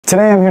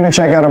Today I'm here to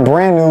check out a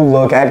brand new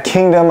look at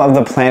Kingdom of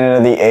the Planet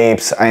of the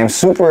Apes. I am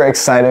super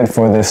excited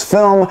for this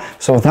film,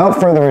 so without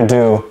further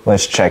ado,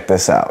 let's check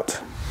this out.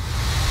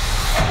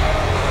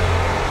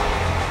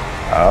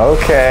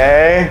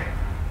 Okay.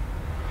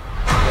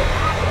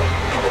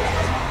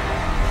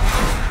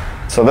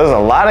 So there's a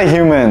lot of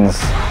humans.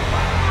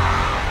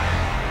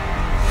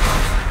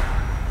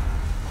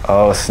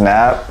 Oh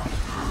snap.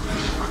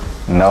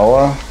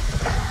 Noah.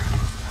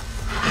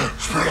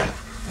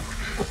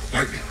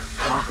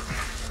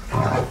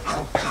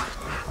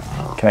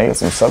 Can I get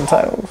some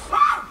subtitles?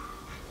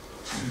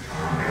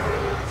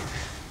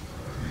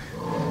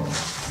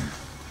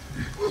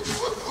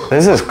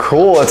 This is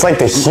cool. It's like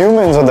the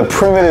humans are the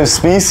primitive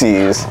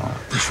species.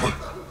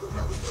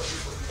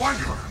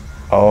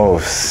 Oh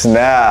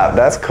snap,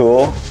 that's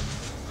cool.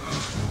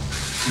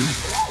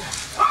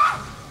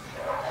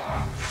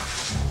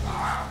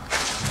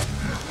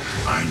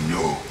 I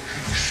know.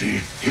 See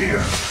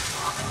here.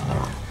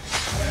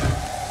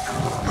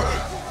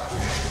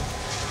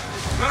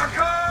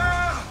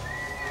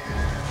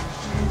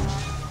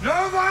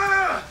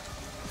 Nova!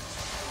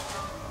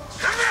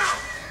 Come out!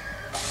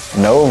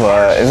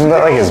 Nova, isn't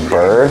that like his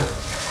bird?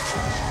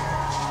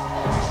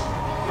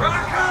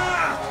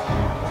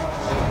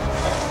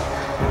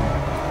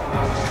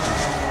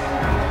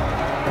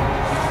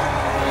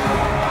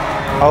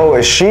 Oh,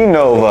 is she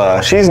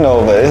Nova? She's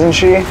Nova, isn't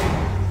she?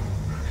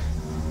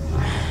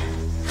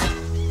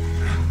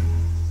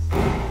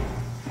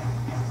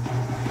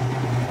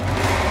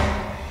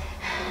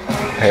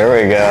 Here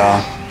we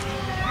go.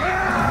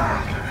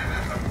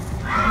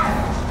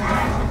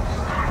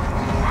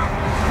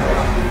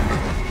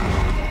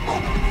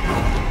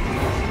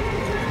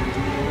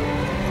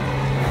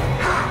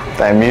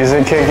 That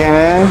music kicking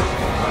in.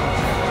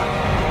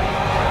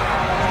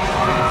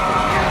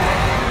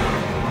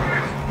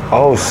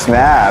 Oh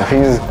snap,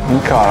 he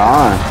caught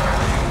on.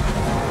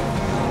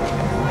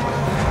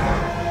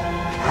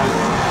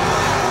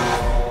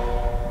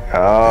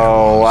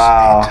 Oh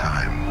wow.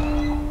 Time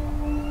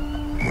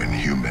when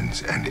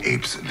humans and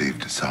apes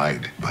lived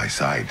side by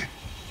side.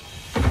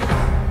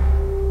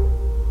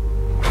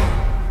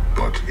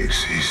 But it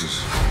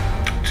ceases.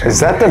 Is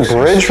that the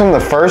bridge from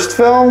the first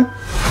film?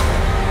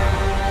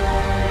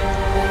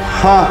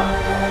 Huh.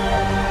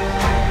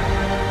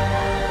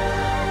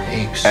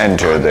 Apes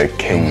Enter the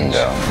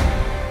kingdom.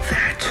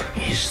 That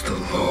is the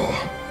law,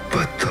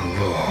 but the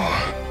law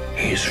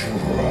is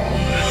wrong.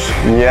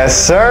 Yes,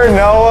 sir,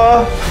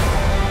 Noah.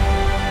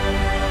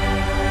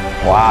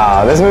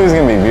 Wow, this movie's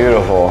gonna be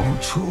beautiful. You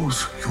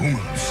choose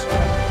humans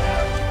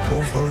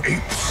over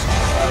apes.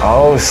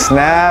 Oh,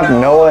 snap,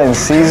 Noah and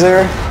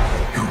Caesar.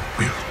 You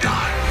will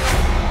die.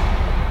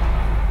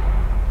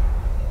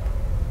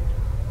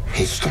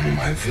 He stole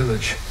my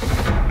village.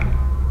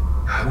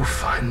 I will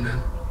find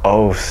them.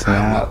 Oh, I will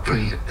snap.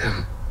 bring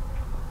them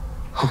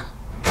home.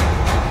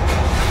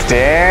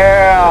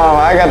 Damn,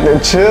 I got the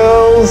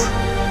chills.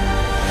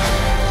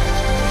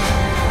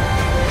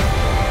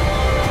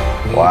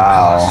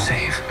 Wow. We will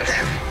save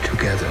them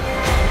together.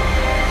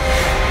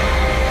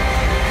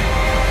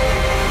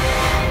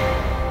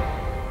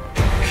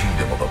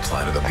 Kingdom of the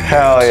Planet of the Apes.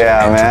 Hell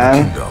yeah, Enter man.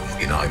 the Kingdom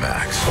in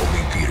IMAX.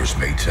 Only theaters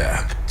may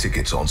tap.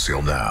 Tickets on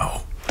sale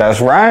now.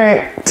 That's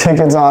right,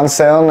 tickets on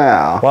sale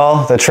now.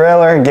 Well, the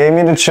trailer gave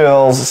me the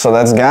chills, so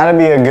that's gotta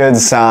be a good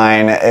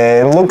sign.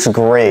 It looks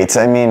great.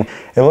 I mean,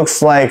 it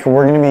looks like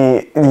we're gonna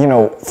be,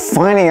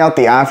 finding out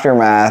the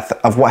aftermath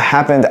of what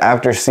happened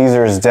after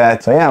Caesar's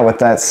death. So yeah, with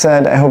that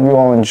said, I hope you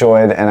all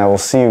enjoyed, and I will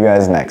see you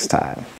guys next time.